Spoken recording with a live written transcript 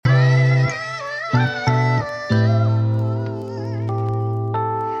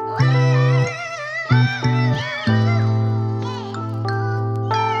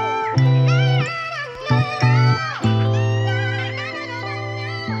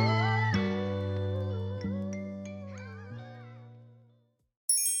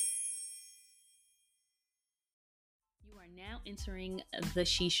entering the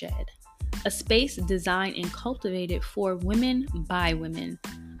She Shed, a space designed and cultivated for women by women,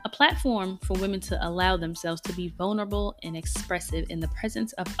 a platform for women to allow themselves to be vulnerable and expressive in the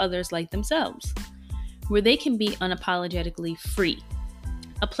presence of others like themselves, where they can be unapologetically free,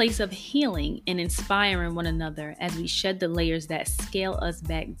 a place of healing and inspiring one another as we shed the layers that scale us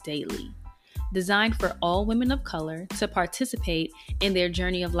back daily. Designed for all women of color to participate in their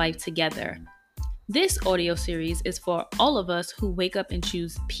journey of life together. This audio series is for all of us who wake up and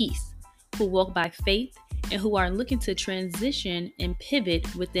choose peace, who walk by faith, and who are looking to transition and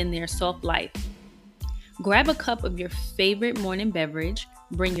pivot within their soft life. Grab a cup of your favorite morning beverage,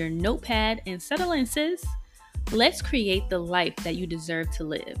 bring your notepad, and settle in, sis. Let's create the life that you deserve to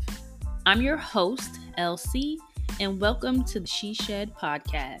live. I'm your host, LC, and welcome to the She Shed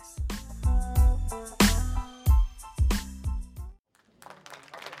podcast.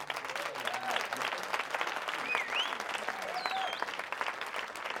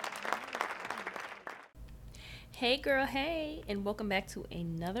 Hey girl, hey, and welcome back to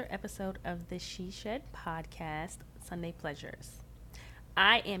another episode of the She Shed podcast, Sunday Pleasures.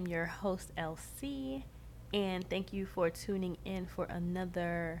 I am your host, LC, and thank you for tuning in for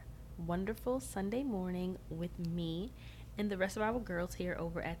another wonderful Sunday morning with me and the rest of our girls here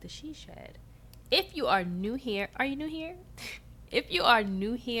over at the She Shed. If you are new here, are you new here? If you are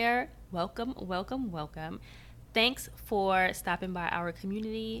new here, welcome, welcome, welcome. Thanks for stopping by our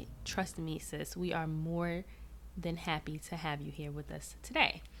community. Trust me, sis, we are more than happy to have you here with us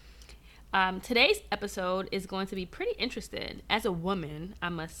today. Today's episode is going to be pretty interesting. As a woman, I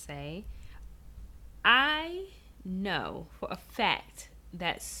must say, I know for a fact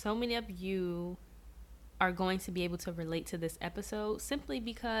that so many of you are going to be able to relate to this episode simply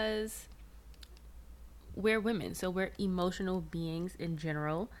because we're women. So we're emotional beings in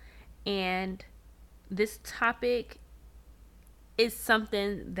general. And this topic is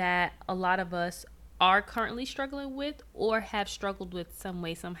something that a lot of us are currently struggling with or have struggled with some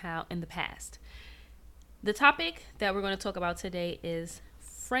way, somehow in the past. The topic that we're going to talk about today is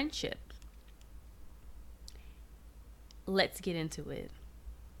friendship. Let's get into it.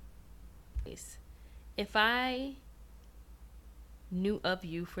 If I knew of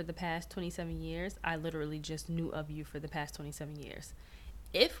you for the past 27 years, I literally just knew of you for the past 27 years.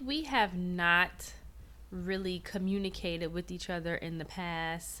 If we have not really communicated with each other in the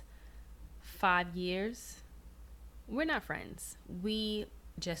past 5 years, we're not friends. We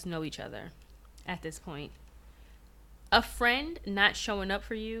just know each other at this point. A friend not showing up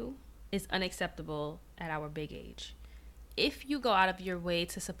for you is unacceptable at our big age. If you go out of your way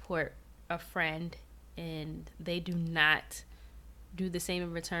to support a friend and they do not do the same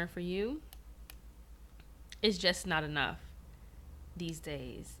in return for you, it's just not enough these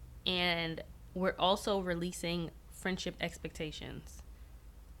days. And we're also releasing friendship expectations.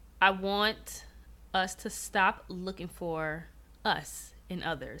 I want us to stop looking for us in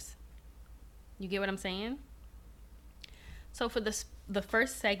others. You get what I'm saying? So for the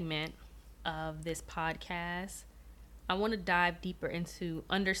first segment of this podcast, I want to dive deeper into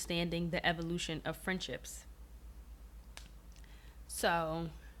understanding the evolution of friendships. So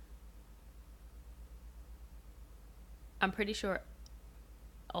I'm pretty sure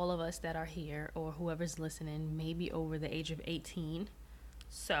all of us that are here or whoever's listening may be over the age of 18.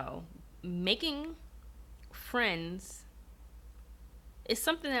 So, making friends is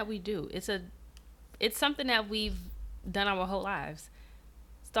something that we do. It's something that we've done our whole lives,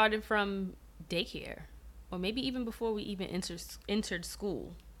 starting from daycare, or maybe even before we even entered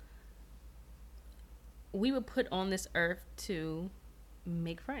school. We were put on this earth to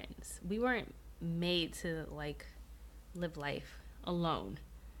make friends. We weren't made to live life alone.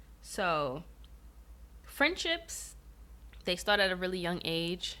 So, friendships, they start at a really young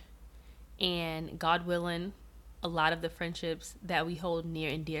age, and God willing, a lot of the friendships that we hold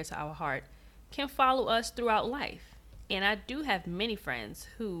near and dear to our heart can follow us throughout life. And I do have many friends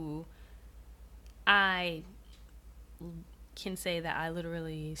who I can say that I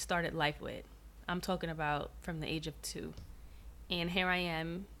literally started life with. I'm talking about from the age of 2. And here I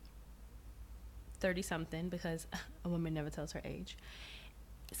am, 30 something, because a woman never tells her age.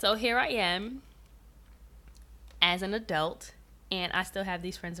 So here I am as an adult, and I still have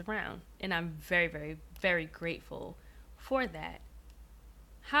these friends around, and I'm very, very, very grateful for that.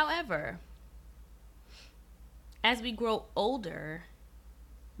 However, as we grow older,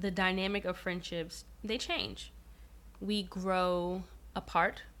 the dynamic of friendships, they change. We grow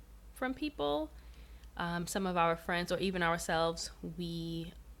apart from people. Some of our friends or even ourselves,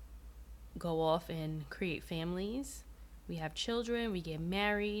 we go off and create families. We have children, we get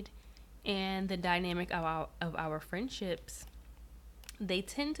married, and the dynamic of our friendships they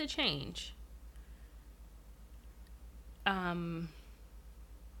tend to change. And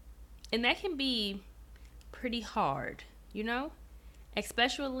that can be pretty hard, you know?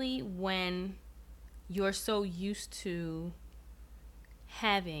 Especially when you're so used to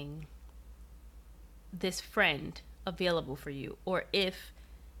having this friend available for you, or if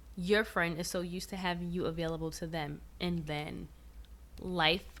your friend is so used to having you available to them, and then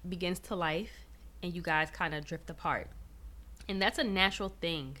life begins to life and you guys kind of drift apart. And that's a natural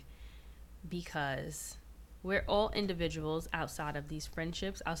thing because we're all individuals outside of these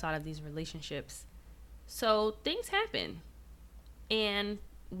friendships, outside of these relationships. So things happen and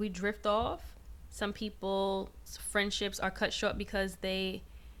we drift off. Some people's friendships are cut short because they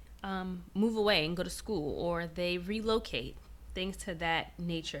move away and go to school, or they relocate, things to that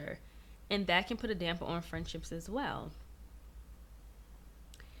nature. And that can put a damper on friendships as well.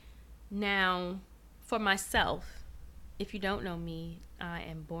 Now, for myself, if you don't know me, I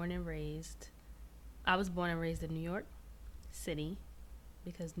was born and raised in New York City,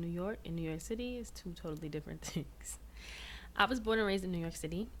 because New York and New York City is two totally different things. I was born and raised in New York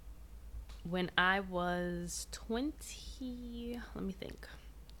City. When I was 20, let me think.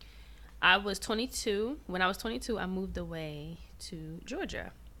 I was 22. When I was 22, I moved away to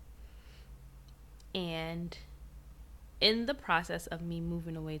Georgia. And in the process of me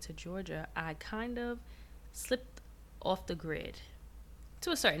moving away to Georgia, I kind of slipped off the grid to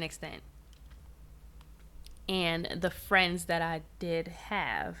a certain extent. And the friends that I did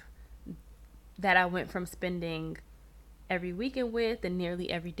have, that I went from spending every weekend with and nearly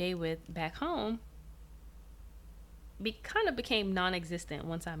every day with back home, kind of became non-existent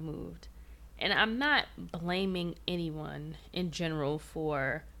once I moved. And I'm not blaming anyone in general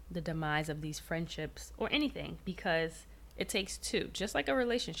for the demise of these friendships or anything, because it takes two, just like a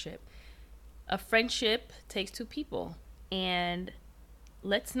relationship. A friendship takes two people, and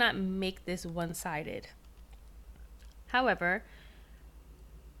let's not make this one-sided. However,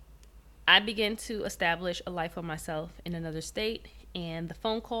 I began to establish a life for myself in another state, and the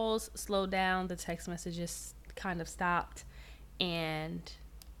phone calls slowed down, the text messages kind of stopped, and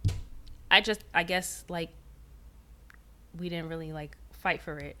I guess, like, we didn't really, like, fight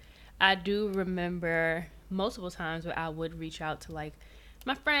for it. I do remember multiple times where I would reach out to, like,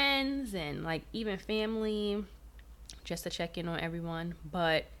 my friends and, like, even family just to check in on everyone.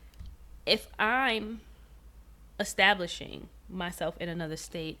 But if I'm establishing myself in another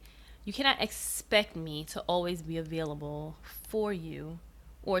state, you cannot expect me to always be available for you,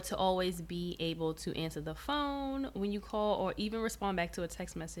 or to always be able to answer the phone when you call, or even respond back to a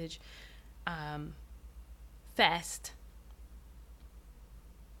text message fast.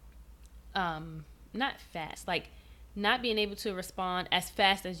 Not fast, like, not being able to respond as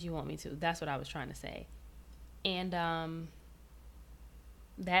fast as you want me to. That's what I was trying to say. And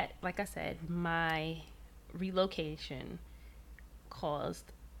that, like I said, my relocation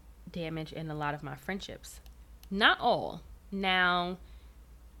caused damage in a lot of my friendships. Not all. Now,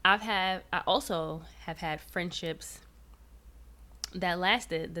 I also have had friendships that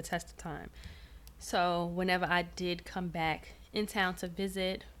lasted the test of time. So whenever I did come back in town to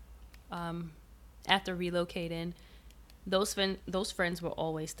visit, after relocating, those friends were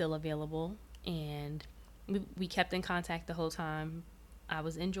always still available, and we kept in contact the whole time I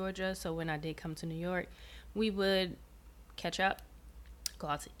was in Georgia. So when I did come to New York, we would catch up, go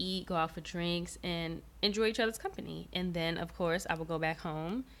out to eat, go out for drinks, and enjoy each other's company. And then, of course, I would go back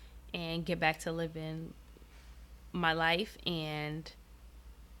home and get back to living my life, and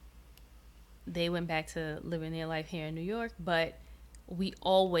they went back to living their life here in New York. But we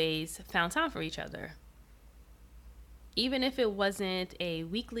always found time for each other. Even if it wasn't a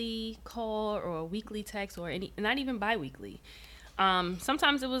weekly call or a weekly text, or not even bi-weekly.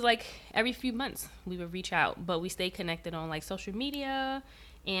 Sometimes it was like every few months we would reach out, but we stayed connected on, like, social media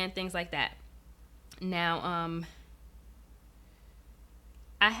and things like that. Now,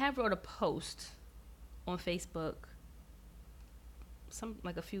 I have wrote a post on Facebook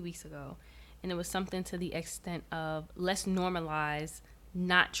a few weeks ago, and it was something to the extent of, let's normalize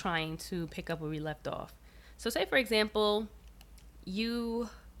not trying to pick up where we left off. So say, for example, you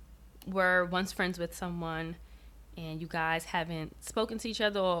were once friends with someone and you guys haven't spoken to each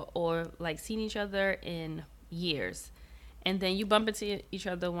other, or like seen each other in years. And then you bump into each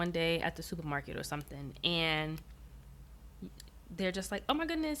other one day at the supermarket or something, and they're just like, oh my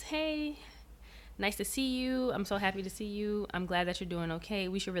goodness, hey, nice to see you. I'm so happy to see you. I'm glad that you're doing okay.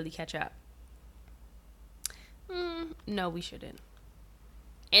 We should really catch up. No, we shouldn't.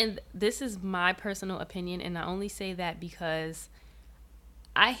 And this is my personal opinion, and I only say that because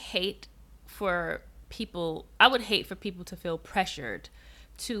I hate for I would hate for people to feel pressured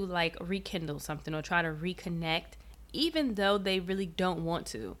to like rekindle something or try to reconnect, even though they really don't want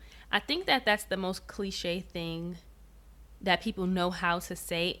to. I think that that's the most cliche thing that people know how to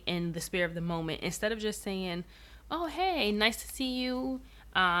say in the spirit of the moment, instead of just saying, "Oh, hey, nice to see you."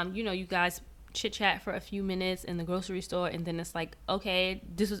 You guys chit chat for a few minutes in the grocery store, and then it's like, "Okay,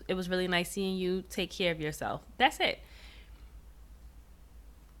 it was really nice seeing you. Take care of yourself." That's it.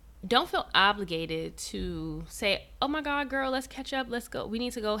 Don't feel obligated to say, "Oh my God, girl, let's catch up. Let's go. We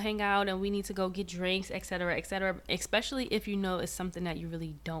need to go hang out and we need to go get drinks, etc., etc." Especially if you know it's something that you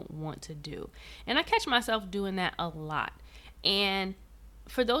really don't want to do. And I catch myself doing that a lot. And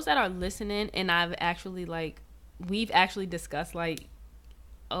for those that are listening, and we've actually discussed like,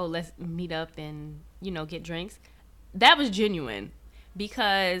 "Oh, let's meet up and, get drinks." That was genuine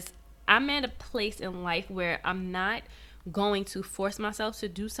because I'm at a place in life where I'm not going to force myself to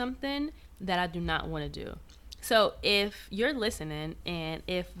do something that I do not want to do. So if you're listening and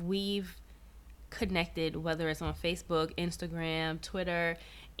if we've connected, whether it's on Facebook, Instagram, Twitter,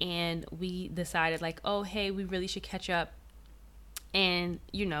 and we decided like, "Oh, hey, we really should catch up and,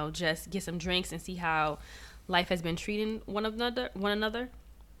 just get some drinks and see how life has been treating one another."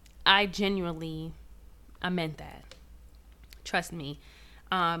 I meant that. Trust me.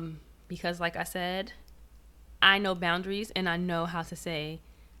 Because like I said, I know boundaries and I know how to say,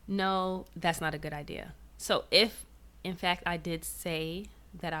 "No, that's not a good idea." So if, in fact, I did say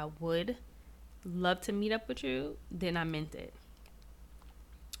that I would love to meet up with you, then I meant it.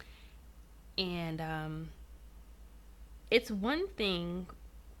 And it's one thing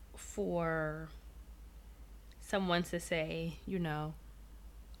for someone to say, "Oh,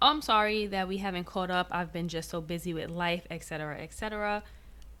 I'm sorry that we haven't caught up. I've been just so busy with life, etc., etc."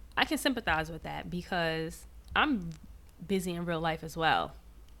 I can sympathize with that because I'm busy in real life as well.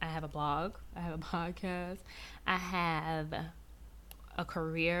 I have a blog, I have a podcast, I have a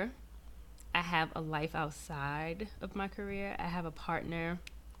career, I have a life outside of my career, I have a partner,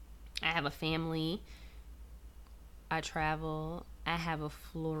 I have a family, I travel, I have a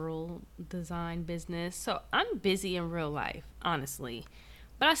floral design business. So I'm busy in real life, honestly.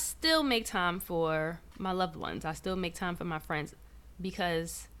 But I still make time for my loved ones. I still make time for my friends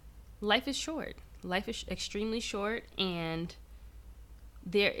because life is short. Life is extremely short, and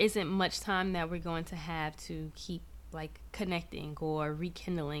there isn't much time that we're going to have to keep like connecting or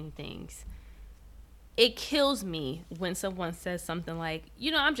rekindling things. It kills me when someone says something like,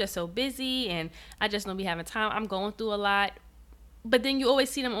 "I'm just so busy and I just don't be having time. I'm going through a lot." But then you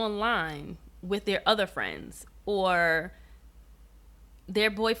always see them online with their other friends or their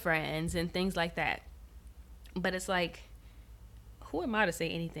boyfriends and things like that. But it's like, who am I to say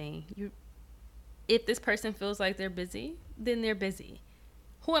anything? If this person feels like they're busy, then they're busy.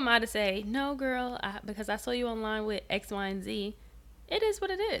 Who am I to say, "No, girl, because I saw you online with X, Y, and Z." It is what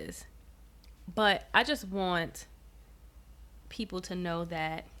it is. But I just want people to know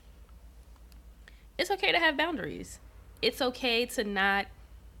that it's okay to have boundaries. It's okay to not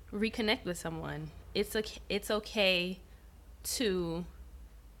reconnect with someone. It's okay to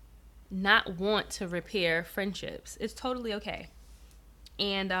not want to repair friendships. It's totally okay.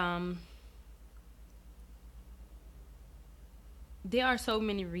 And there are so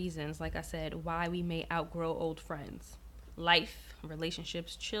many reasons, like I said, why we may outgrow old friends. Life,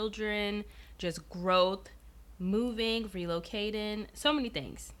 relationships, children, just growth, moving, relocating, so many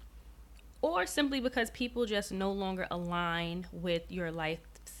things. Or simply because people just no longer align with your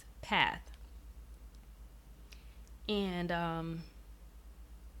life's path. And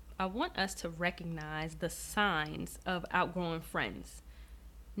I want us to recognize the signs of outgrowing friends.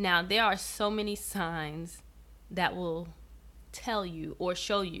 Now, there are so many signs that will tell you or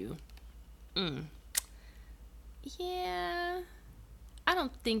show you, yeah, I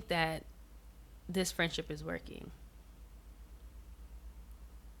don't think that this friendship is working.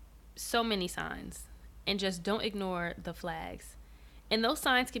 So many signs. And just don't ignore the flags. And those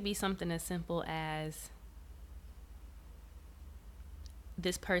signs could be something as simple as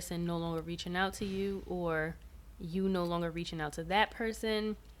this person no longer reaching out to you, or you no longer reaching out to that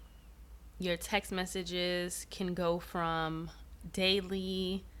person. Your text messages can go from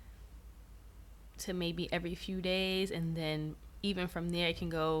daily to maybe every few days, and then even from there it can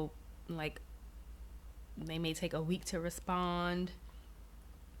go like they may take a week to respond.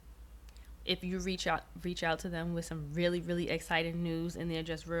 If you reach out to them with some really, really exciting news and they're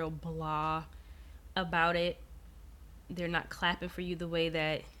just real blah about it, they're not clapping for you the way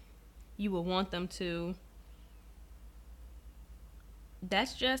that you would want them to,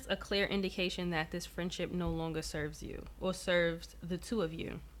 that's just a clear indication that this friendship no longer serves you or serves the two of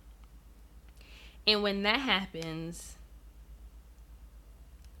you. And when that happens,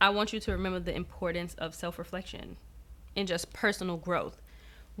 I want you to remember the importance of self-reflection and just personal growth.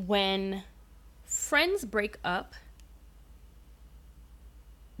 When friends break up,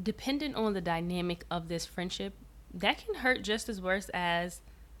 depending on the dynamic of this friendship, that can hurt just as worse as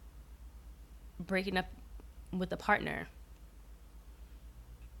breaking up with a partner.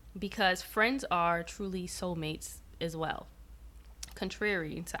 Because friends are truly soulmates as well,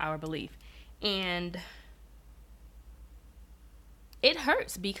 contrary to our belief. And it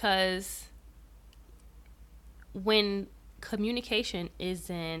hurts because when communication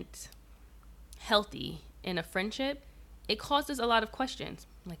isn't healthy in a friendship, it causes a lot of questions.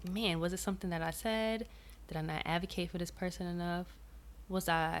 Like, man, was it something that I said? Did I not advocate for this person enough? Was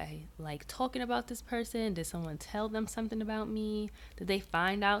I like talking about this person? Did someone tell them something about me? Did they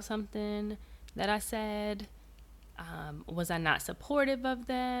find out something that I said? Was I not supportive of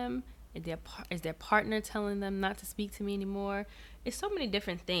them? Is their partner telling them not to speak to me anymore? It's so many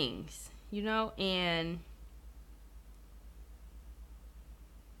different things, and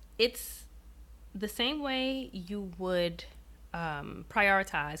it's the same way you would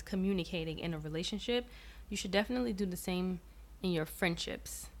prioritize communicating in a relationship. You should definitely do the same in your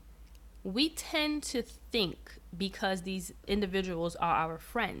friendships. We tend to think, because these individuals are our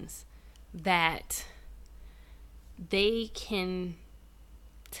friends, that they can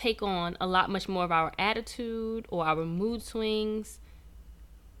take on a lot much more of our attitude or our mood swings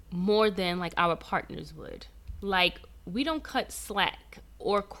more than like our partners would. Like, we don't cut slack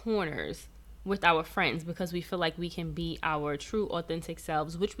or corners with our friends because we feel like we can be our true authentic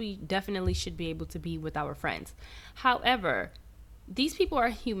selves, which we definitely should be able to be with our friends. However, these people are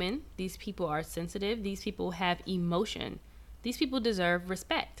human. These people are sensitive. These people have emotion. These people deserve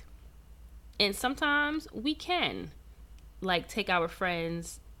respect. And sometimes we can like take their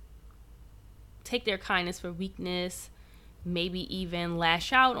kindness for weakness, maybe even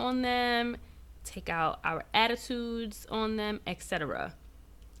lash out on them, take out our attitudes on them, etc.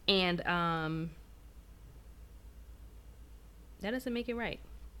 And that doesn't make it right.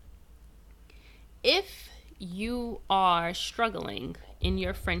 If you are struggling in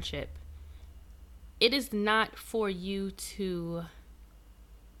your friendship, it is not for you to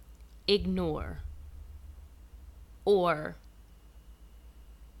ignore or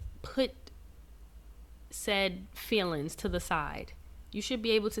put said feelings to the side. You should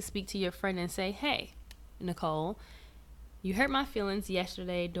be able to speak to your friend and say, hey, Nicole, you hurt my feelings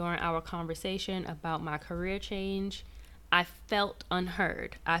yesterday during our conversation about my career change. I felt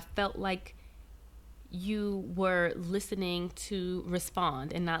unheard. I felt like you were listening to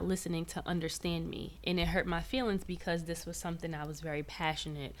respond and not listening to understand me. And it hurt my feelings because this was something I was very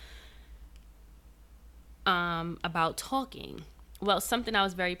passionate about talking. Well, something I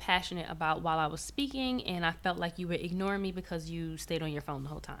was very passionate about while I was speaking, and I felt like you were ignoring me because you stayed on your phone the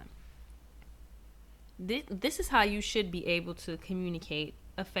whole time. This is how you should be able to communicate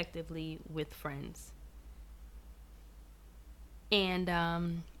effectively with friends.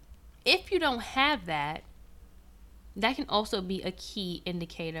 And if you don't have that, that can also be a key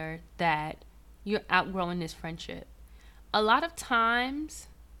indicator that you're outgrowing this friendship. A lot of times,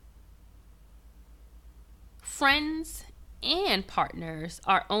 friends and partners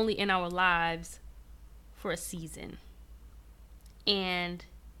are only in our lives for a season. And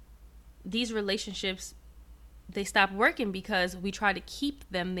these relationships, they stop working because we try to keep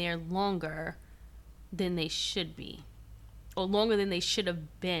them there longer than they should be, or longer than they should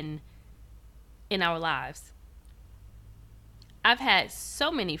have been in our lives. I've had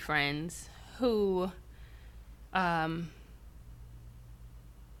so many friends who I've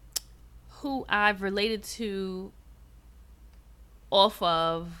related to off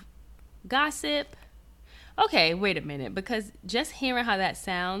of gossip. Okay, wait a minute, because just hearing how that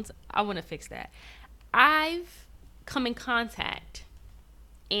sounds, I want to fix that. I've come in contact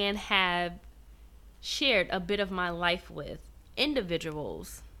and have shared a bit of my life with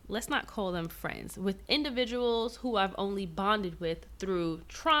individuals, let's not call them friends, with individuals who I've only bonded with through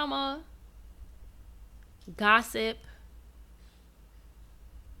trauma, gossip,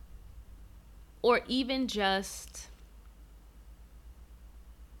 or even just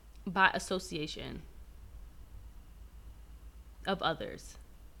by association of others.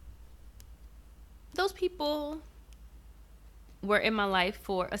 Those people were in my life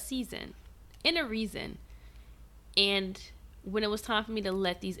for a season and a reason. And when it was time for me to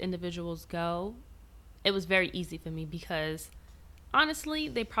let these individuals go, it was very easy for me because honestly,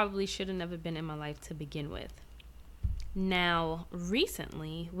 they probably should have never been in my life to begin with. Now,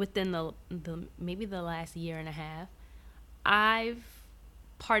 recently, within the maybe the last year and a half, I've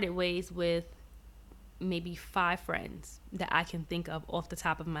parted ways with maybe 5 friends that I can think of off the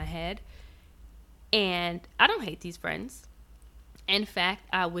top of my head. And I don't hate these friends. In fact,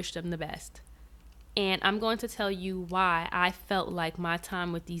 I wish them the best. And I'm going to tell you why I felt like my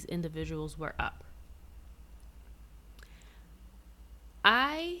time with these individuals were up.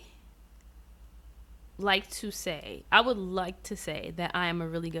 I would like to say that I am a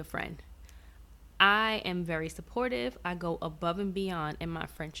really good friend. I am very supportive. I go above and beyond in my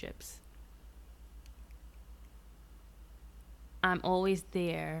friendships. I'm always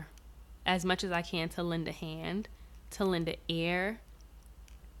there as much as I can to lend a hand, to lend an ear,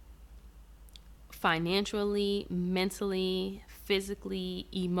 financially, mentally, physically,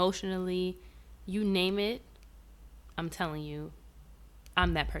 emotionally, you name it. I'm telling you,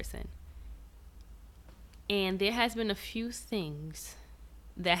 I'm that person. And there has been a few things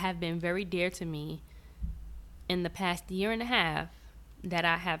that have been very dear to me in the past year and a half that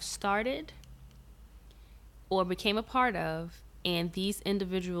I have started or became a part of, and these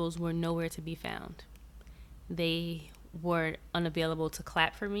individuals were nowhere to be found. They were unavailable to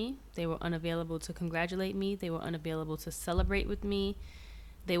clap for me. They were unavailable to congratulate me. They were unavailable to celebrate with me.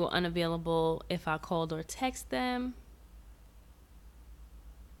 They were unavailable if I called or texted them.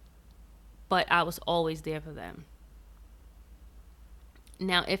 But I was always there for them.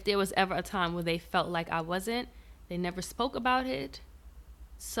 Now, if there was ever a time where they felt like I wasn't, they never spoke about it.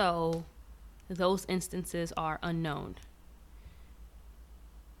 So those instances are unknown.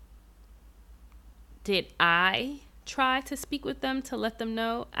 Did I try to speak with them to let them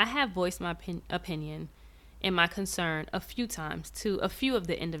know? I have voiced my opinion and my concern a few times to a few of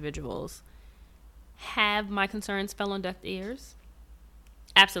the individuals. Have my concerns fell on deaf ears?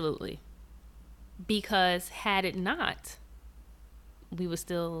 Absolutely. Because had it not, we would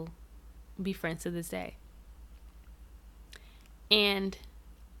still be friends to this day. And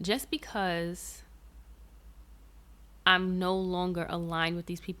just because I'm no longer aligned with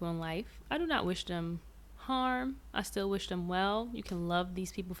these people in life, I do not wish them harm. I still wish them well. You can love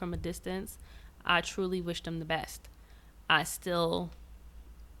these people from a distance. I truly wish them the best. I still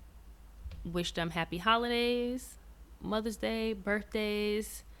wish them happy holidays, Mother's Day,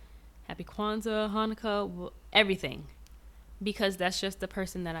 birthdays, happy Kwanzaa, Hanukkah, everything. Because that's just the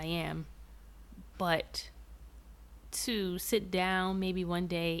person that I am. But to sit down maybe one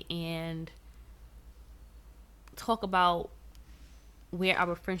day and talk about where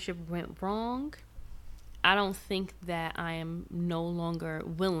our friendship went wrong, I don't think that I am no longer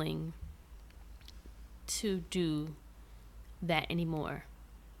willing to do that anymore.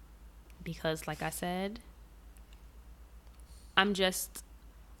 Because like I said, I'm just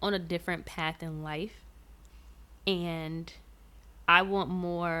on a different path in life, and I want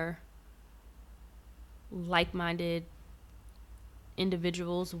more like-minded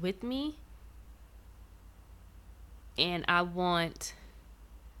individuals with me, and I want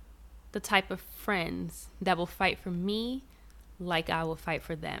the type of friends that will fight for me like I will fight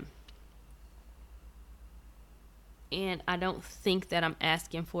for them. And I don't think that I'm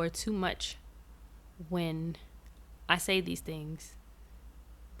asking for too much when I say these things,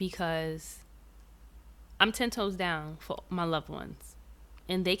 because I'm 10 toes down for my loved ones,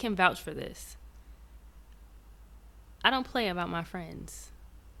 and they can vouch for this. I don't play about my friends.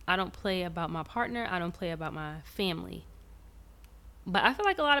 I don't play about my partner. I don't play about my family. But I feel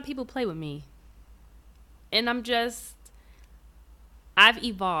like a lot of people play with me. And I've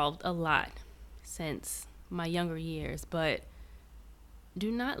evolved a lot since my younger years, but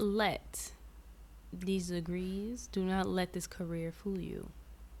do not let these degrees, do not let this career fool you.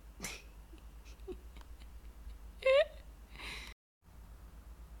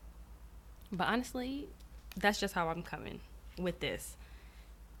 But honestly, that's just how I'm coming with this.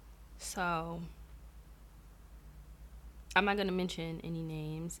 So I'm not going to mention any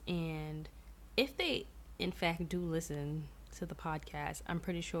names. And if they, in fact, do listen to the podcast, I'm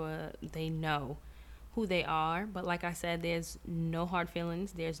pretty sure they know who they are. But like I said, there's no hard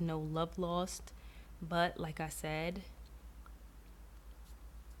feelings. There's no love lost. But like I said,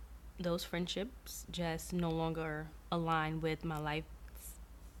 those friendships just no longer align with my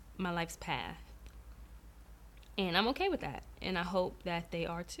life's path. And I'm okay with that. And I hope that they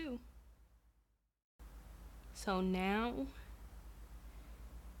are too. So now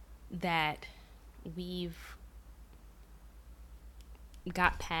that we've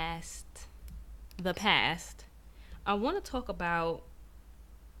got past the past, I want to talk about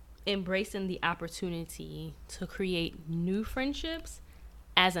embracing the opportunity to create new friendships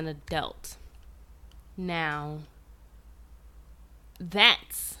as an adult. Now,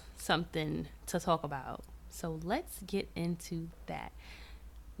 that's something to talk about. So let's get into that.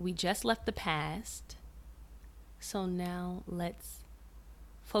 We just left the past. So now let's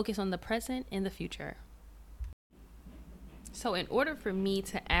focus on the present and the future. So in order for me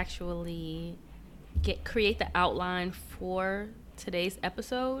to actually create the outline for today's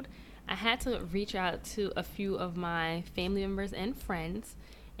episode, I had to reach out to a few of my family members and friends,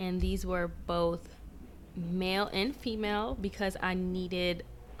 and these were both male and female because I needed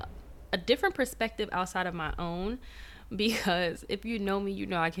a different perspective outside of my own, because if you know me, you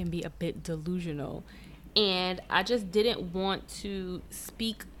know I can be a bit delusional, and I just didn't want to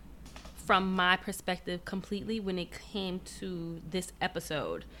speak from my perspective completely when it came to this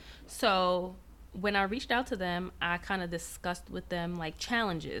episode. So when I reached out to them, I kind of discussed with them like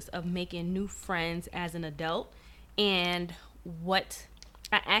challenges of making new friends as an adult, and what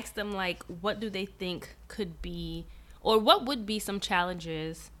I asked them, like, what do they think could be, or what would be some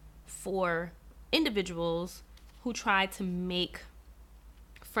challenges for individuals who try to make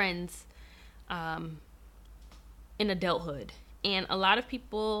friends in adulthood. And a lot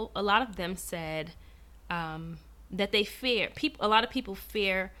of them said that they fear, a lot of people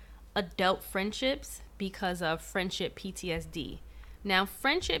fear adult friendships because of friendship PTSD. Now,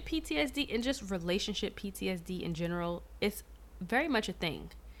 friendship PTSD and just relationship PTSD in general is very much a thing.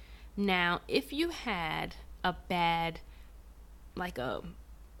 Now, if you had a bad, like a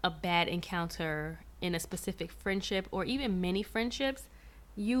bad encounter in a specific friendship or even many friendships,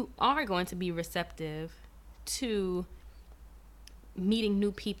 you are going to be receptive to meeting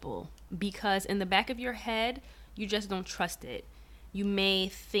new people, because in the back of your head, you just don't trust it. You may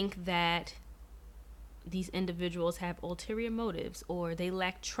think that these individuals have ulterior motives or they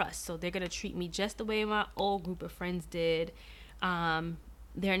lack trust, so they're going to treat me just the way my old group of friends did.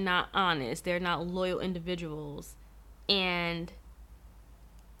 They're not honest, they're not loyal individuals, and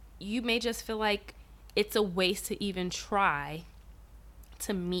you may just feel like it's a waste to even try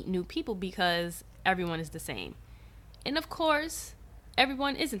to meet new people because everyone is the same. And of course,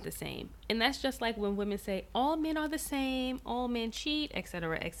 everyone isn't the same. And that's just like when women say all men are the same, all men cheat,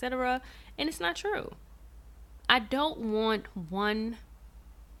 etc., etc. And it's not true. I don't want one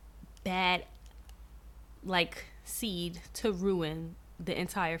bad seed to ruin the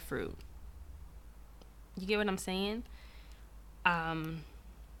entire fruit. You get what I'm saying?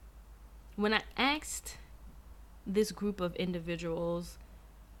 When I asked this group of individuals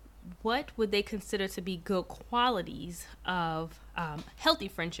what would they consider to be good qualities of healthy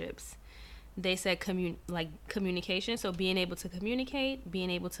friendships, they said communication. So being able to communicate,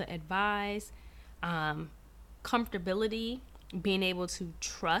 being able to advise, comfortability, being able to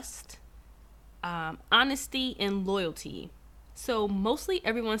trust, honesty, and loyalty. So mostly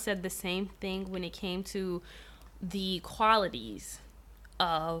everyone said the same thing when it came to the qualities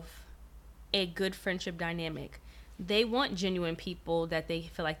of a good friendship dynamic. They want genuine people that they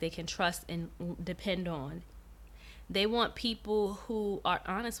feel like they can trust and depend on. They want people who are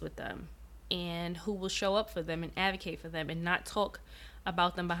honest with them and who will show up for them and advocate for them and not talk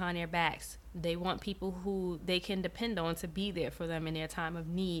about them behind their backs. They want people who they can depend on to be there for them in their time of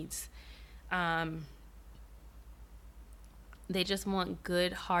needs. They just want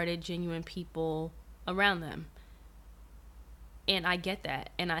good-hearted, genuine people around them. And I get that.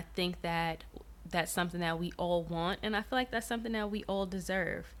 And I think that that's something that we all want. And I feel like that's something that we all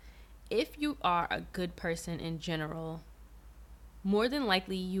deserve. If you are a good person in general, more than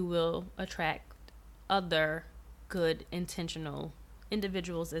likely you will attract other good, intentional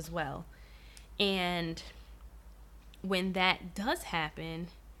individuals as well. And when that does happen,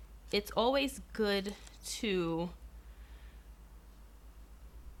 it's always good to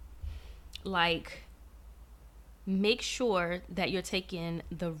make sure that you're taking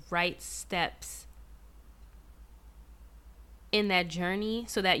the right steps in that journey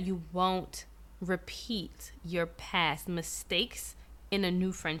so that you won't repeat your past mistakes in a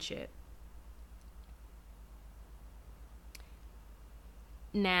new friendship.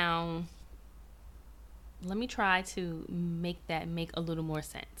 Now, let me try to make that make a little more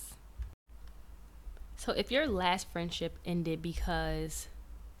sense. So if your last friendship ended because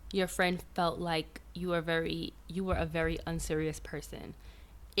your friend felt like you were a very unserious person,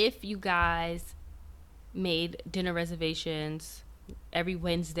 if you guys made dinner reservations every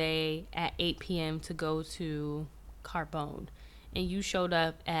Wednesday at 8 p.m. to go to Carbone, and you showed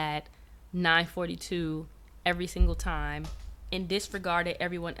up at 9:42 every single time and disregarded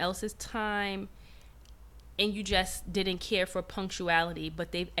everyone else's time, and you just didn't care for punctuality,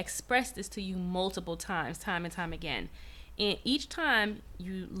 but they've expressed this to you multiple times, time and time again. And each time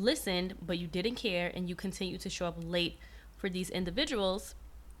you listened, but you didn't care, and you continued to show up late for these individuals,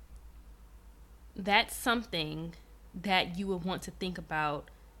 that's something that you would want to think about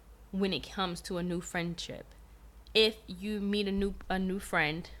when it comes to a new friendship. if you meet a new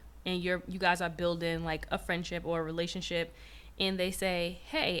friend and you guys are building like a friendship or a relationship, and they say,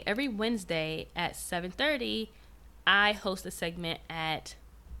 "Hey, every Wednesday at 7:30, I host a segment at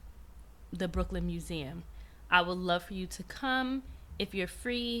the Brooklyn Museum. I would love for you to come if you're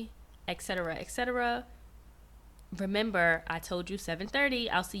free, etc., etc. Remember, I told you 7:30.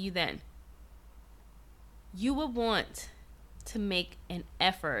 I'll see you then." You would want to make an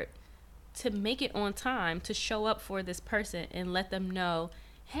effort to make it on time, to show up for this person and let them know,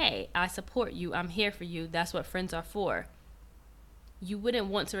 "Hey, I support you. I'm here for you. That's what friends are for." You wouldn't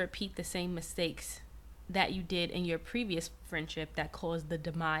want to repeat the same mistakes that you did in your previous friendship that caused the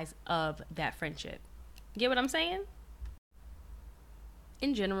demise of that friendship. Get what I'm saying?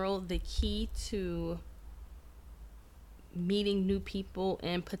 In general, the key to meeting new people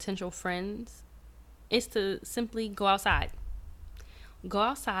and potential friends is to simply go outside. Go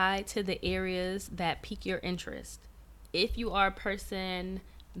outside to the areas that pique your interest. If you are a person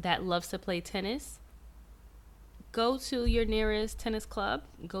that loves to play tennis, go to your nearest tennis club,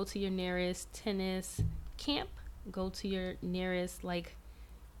 go to your nearest tennis camp, go to your nearest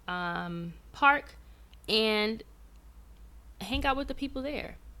park, and hang out with the people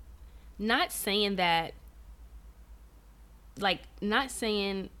there. Not saying that, not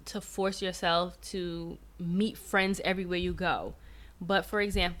saying to force yourself to meet friends everywhere you go. But for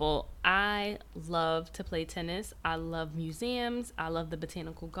example, I love to play tennis. I love museums. I love the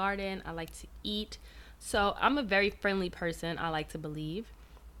botanical garden. I like to eat. So I'm a very friendly person, I like to believe.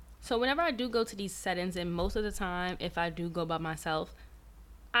 So whenever I do go to these settings, and most of the time, if I do go by myself,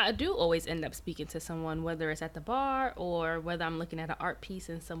 I do always end up speaking to someone, whether it's at the bar or whether I'm looking at an art piece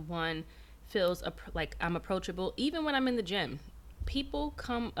and someone feels like I'm approachable. Even when I'm in the gym, people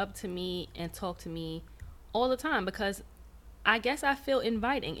come up to me and talk to me all the time because I guess I feel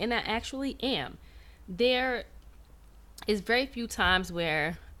inviting, and I actually am. There is very few times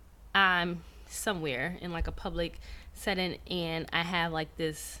where I'm somewhere in like a public setting and I have like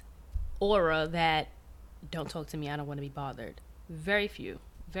this aura that, "Don't talk to me, I don't want to be bothered." Very few.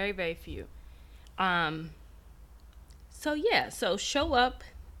 Very, very few. So yeah, so show up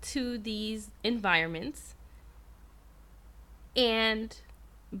to these environments and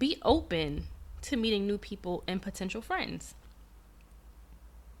be open to meeting new people and potential friends.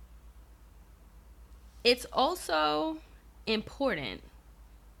 It's also important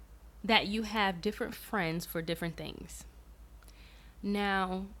that you have different friends for different things.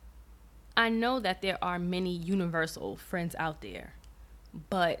 Now, I know that there are many universal friends out there,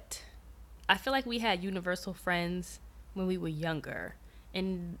 but I feel like we had universal friends when we were younger.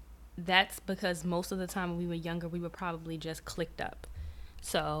 And that's because most of the time when we were younger, we were probably just clicked up.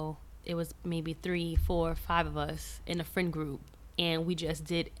 So it was maybe 3, 4, 5 of us in a friend group, and we just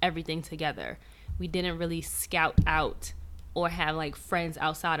did everything together. We didn't really scout out or have like friends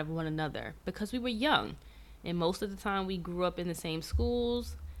outside of one another because we were young. And most of the time we grew up in the same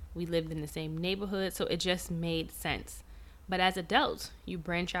schools, we lived in the same neighborhood, so it just made sense. But as adults, you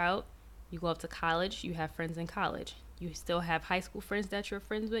branch out, you go up to college, you have friends in college. You still have high school friends that you're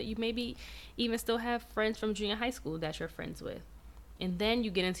friends with. You maybe even still have friends from junior high school that you're friends with. And then you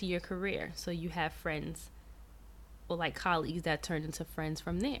get into your career. So you have friends or like colleagues that turned into friends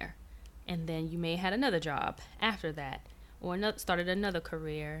from there. And then you may have had another job after that, or started another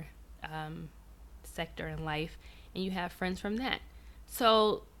career sector in life, and you have friends from that.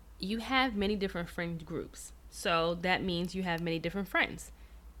 So you have many different friend groups. So that means you have many different friends.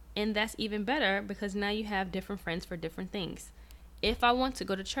 And that's even better because now you have different friends for different things. If I want to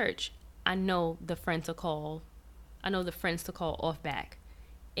go to church, I know the friends to call. I know the friends to call off back.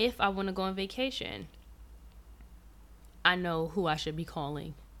 If I want to go on vacation, I know who I should be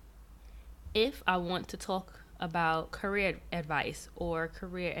calling. If I want to talk about career advice or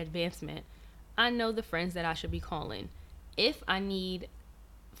career advancement, I know the friends that I should be calling. If I need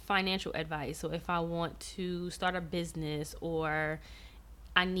financial advice, so if I want to start a business or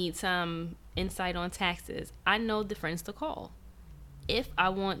I need some insight on taxes, I know the friends to call. If I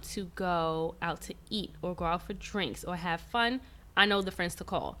want to go out to eat or go out for drinks or have fun, I know the friends to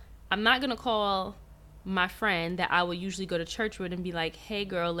call. I'm not going to call my friend that I would usually go to church with and be like, "Hey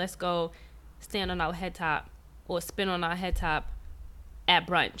girl, let's go stand on our head top or spin on our head top at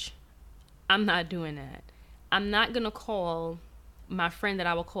brunch." I'm not doing that. I'm not going to call my friend that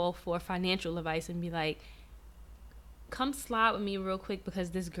I will call for financial advice and be like, "Come slide with me real quick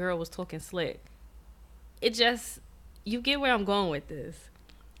because this girl was talking slick." It just, you get where I'm going with this.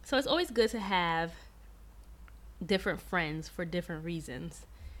 So it's always good to have different friends for different reasons.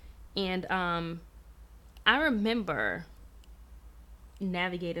 And I remember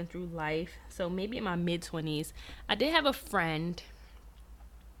navigating through life. So maybe in my mid 20s, I did have a friend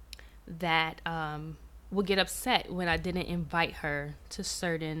that would get upset when I didn't invite her to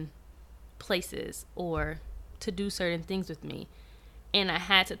certain places or to do certain things with me. And I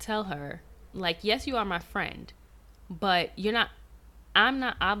had to tell her, like, yes, you are my friend, but I'm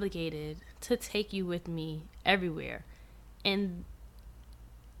not obligated to take you with me everywhere. And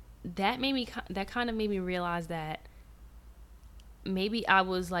that kind of made me realize that maybe I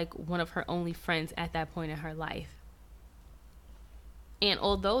was like one of her only friends at that point in her life. And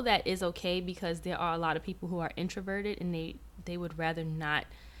although that is okay, because there are a lot of people who are introverted and they would rather not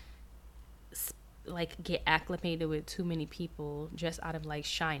like get acclimated with too many people just out of like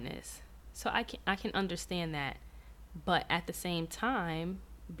shyness. So I can understand that. But at the same time,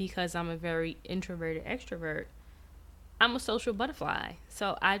 because I'm a very introverted extrovert, I'm a social butterfly.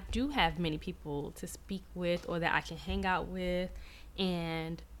 So I do have many people to speak with or that I can hang out with.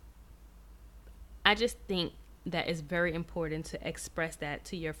 And I just think that it's very important to express that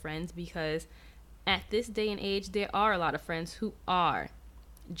to your friends, because at this day and age, there are a lot of friends who are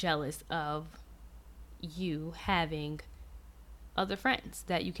jealous of you having other friends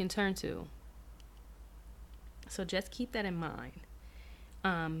that you can turn to. So just keep that in mind.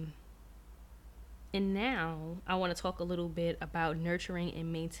 And now I want to talk a little bit about nurturing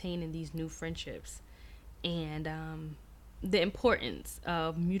and maintaining these new friendships, and the importance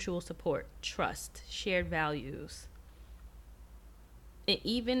of mutual support, trust, shared values, and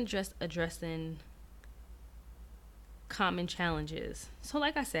even just addressing common challenges. So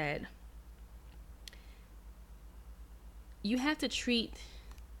like I said, you have to treat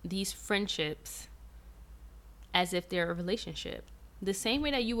these friendships as if they're a relationship. The same way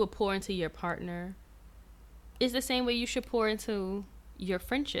that you would pour into your partner is the same way you should pour into your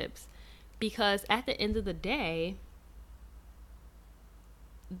friendships. Because at the end of the day,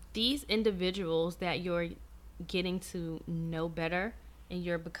 these individuals that you're getting to know better and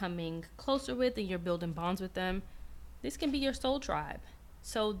you're becoming closer with and you're building bonds with them, this can be your soul tribe.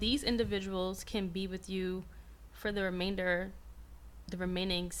 So these individuals can be with you for the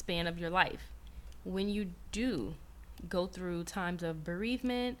remaining span of your life. When you do go through times of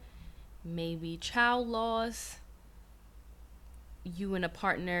bereavement, maybe child loss, you and a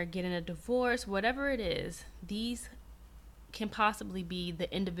partner getting a divorce, whatever it is, these can possibly be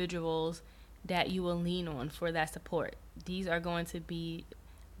the individuals that you will lean on for that support. These are going to be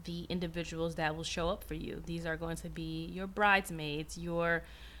the individuals that will show up for you. These are going to be your bridesmaids, your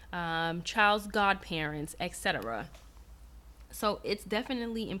child's godparents, etc. So it's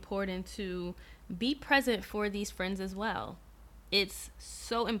definitely important to be present for these friends as well. It's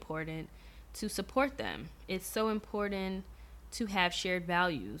so important to support them. It's so important to have shared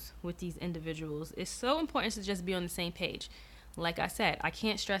values with these individuals. It's so important to just be on the same page. Like I said, I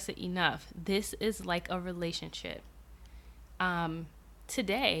can't stress it enough. This is like a relationship.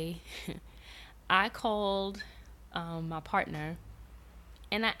 Today, I called my partner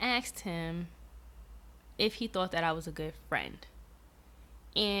and I asked him if he thought that I was a good friend.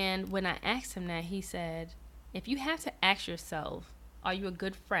 And when I asked him that, he said, if you have to ask yourself, are you a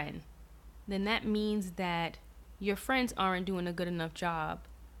good friend? Then that means that your friends aren't doing a good enough job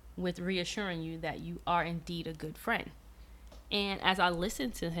with reassuring you that you are indeed a good friend. And as I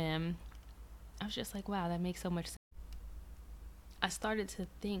listened to him, I was just like, wow, that makes so much sense. I started to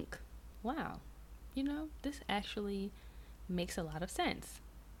think, wow, this actually makes a lot of sense.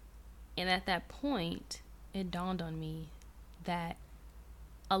 And at that point, it dawned on me that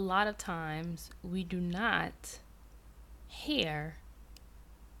a lot of times we do not hear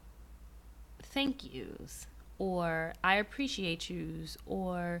thank yous or I appreciate yous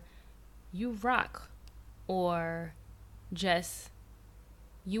or you rock or just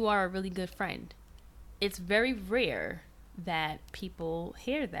you are a really good friend. It's very rare that people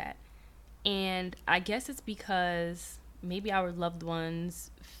hear that. And I guess it's because maybe our loved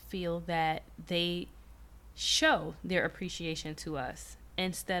ones feel that they show their appreciation to us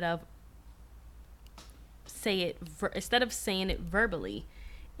instead of saying it verbally.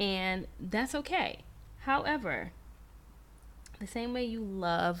 And that's okay. However, the same way you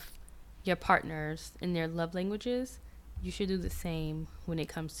love your partners in their love languages, you should do the same when it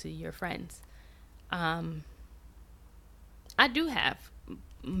comes to your friends. I do have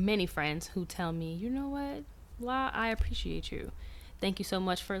many friends who tell me, you know what, La, I appreciate you. Thank you so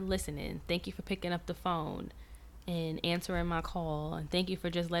much for listening. Thank you for picking up the phone and answering my call. And thank you for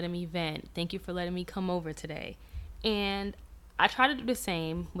just letting me vent. Thank you for letting me come over today. And I try to do the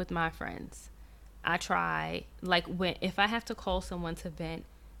same with my friends. I try, if I have to call someone to vent,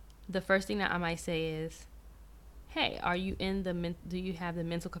 the first thing that I might say is, hey, do you have the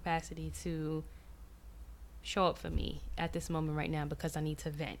mental capacity to show up for me at this moment right now because I need to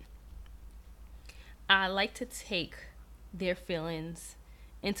vent? I like to take their feelings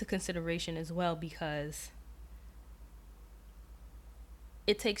into consideration as well, because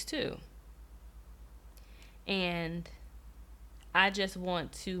it takes two. And I just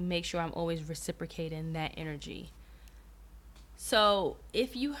want to make sure I'm always reciprocating that energy. So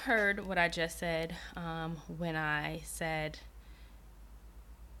if you heard what I just said, when I said,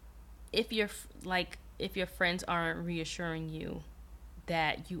 if your friends aren't reassuring you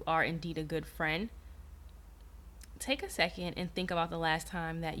that you are indeed a good friend, take a second and think about the last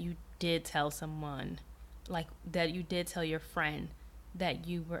time that you did tell someone, like that you did tell your friend that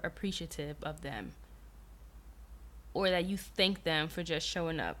you were appreciative of them, or that you thank them for just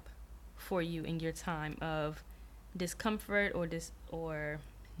showing up for you in your time of discomfort or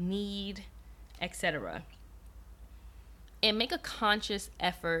need, etc. And make a conscious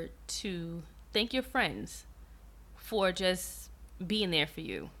effort to thank your friends for just being there for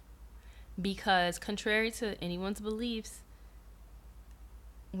you. Because contrary to anyone's beliefs,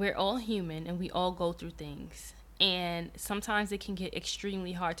 we're all human and we all go through things. And sometimes it can get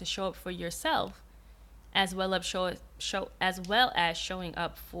extremely hard to show up for yourself, as well as showing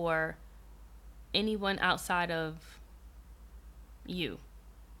up for anyone outside of you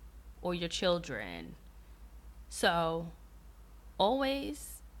or your children. So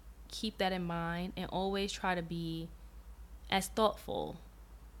always keep that in mind, and always try to be as thoughtful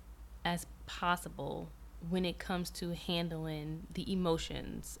as possible when it comes to handling the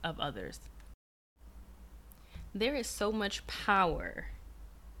emotions of others. There is so much power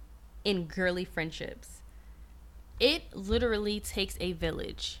in girly friendships. It literally takes a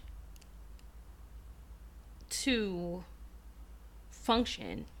village to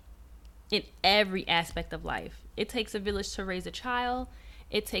function in every aspect of life. It takes a village to raise a child.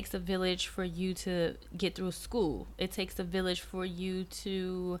 It takes a village for you to get through school. It takes a village for you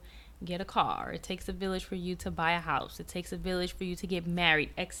to get a car. It takes a village for you to buy a house. It takes a village for you to get married,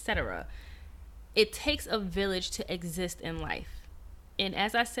 etc. It takes a village to exist in life. And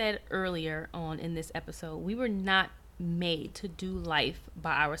as I said earlier on in this episode, we were not made to do life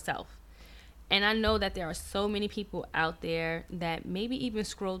by ourselves. And I know that there are so many people out there that maybe even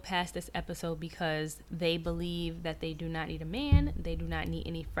scrolled past this episode because they believe that they do not need a man, they do not need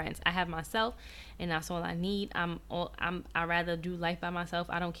any friends. I have myself, and that's all I need. I rather do life by myself.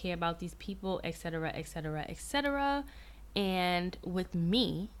 I don't care about these people, etc., etc., etc. And with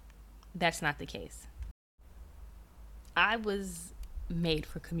me, that's not the case. I was made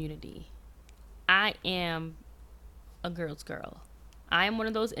for community. I am a girl's girl. I am one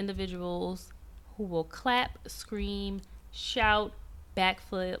of those individuals who will clap, scream, shout,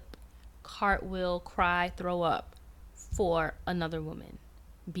 backflip, cartwheel, cry, throw up for another woman,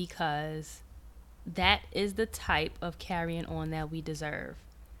 because that is the type of carrying on that we deserve.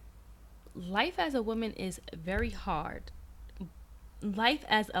 Life as a woman is very hard. Life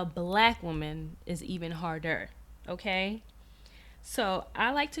as a black woman is even harder, okay? So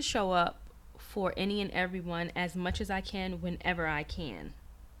I like to show up for any and everyone as much as I can whenever I can.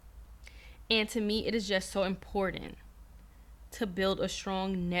 And to me, it is just so important to build a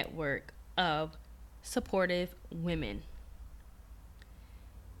strong network of supportive women.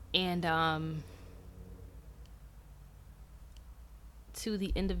 And to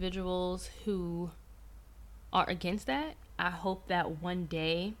the individuals who are against that, I hope that one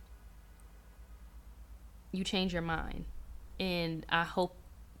day you change your mind. And I hope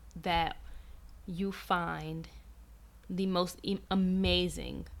that you find the most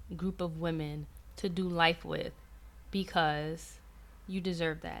amazing group of women to do life with, because you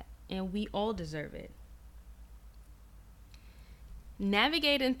deserve that, and we all deserve it.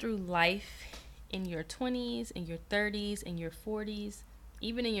 Navigating through life in your 20s, in your 30s, in your 40s,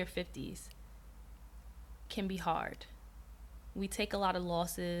 even in your 50s can be hard. We take a lot of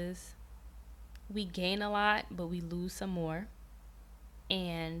losses. We gain a lot, but we lose some more.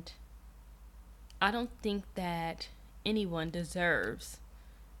 And I don't think that anyone deserves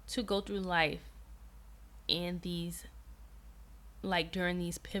to go through life in these, like during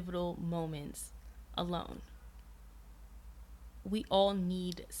these pivotal moments, alone. We all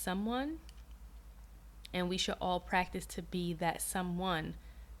need someone, and we should all practice to be that someone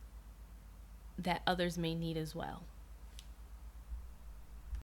that others may need as well.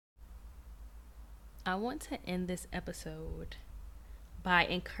 I want to end this episode by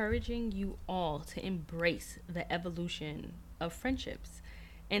encouraging you all to embrace the evolution of friendships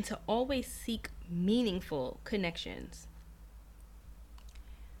and to always seek meaningful connections.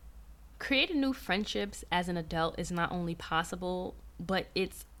 Creating new friendships as an adult is not only possible, but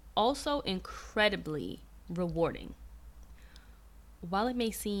it's also incredibly rewarding. While it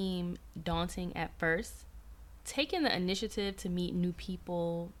may seem daunting at first, taking the initiative to meet new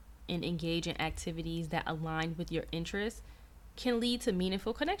people and engage in activities that align with your interests can lead to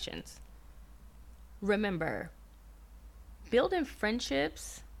meaningful connections. Remember, building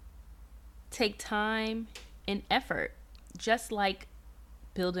friendships take time and effort, just like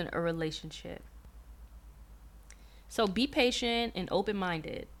building a relationship. So be patient and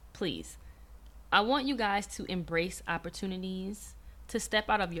open-minded, please. I want you guys to embrace opportunities, to step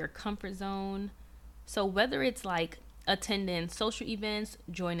out of your comfort zone. So whether it's like attending social events,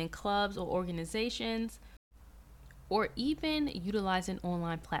 joining clubs or organizations, or even utilizing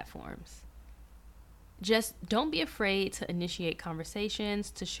online platforms, just don't be afraid to initiate conversations,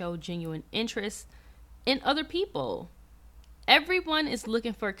 to show genuine interest in other people. Everyone is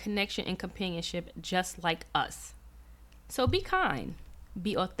looking for connection and companionship just like us. So be kind,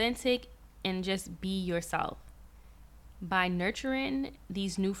 be authentic, and just be yourself. By nurturing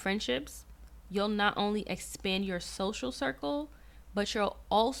these new friendships, you'll not only expand your social circle, but you'll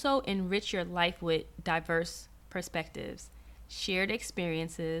also enrich your life with diverse perspectives, shared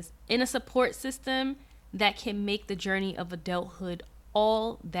experiences, and a support system that can make the journey of adulthood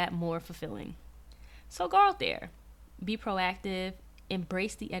all that more fulfilling. So go out there, be proactive,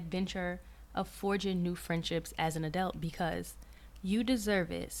 embrace the adventure of forging new friendships as an adult, because you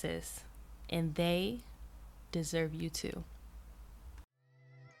deserve it, sis, and they deserve you too.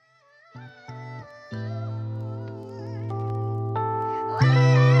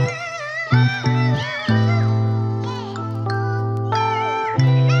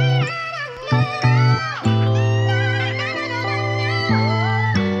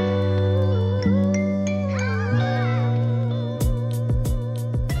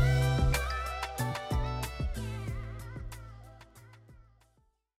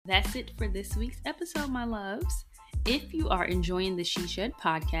 That's it for this week's episode, my loves. If you are enjoying the She Shed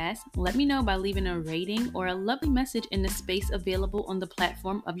podcast, let me know by leaving a rating or a lovely message in the space available on the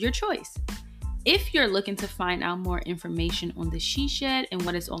platform of your choice. If you're looking to find out more information on the She Shed and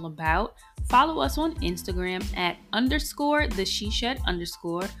what it's all about, follow us on Instagram at _the She Shed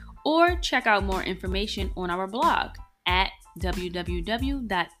 _ or check out more information on our blog at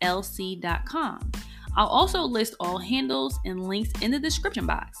www.lc.com. I'll also list all handles and links in the description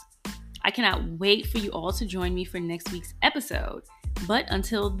box. I cannot wait for you all to join me for next week's episode. But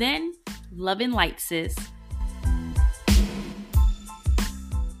until then, love and light, sis.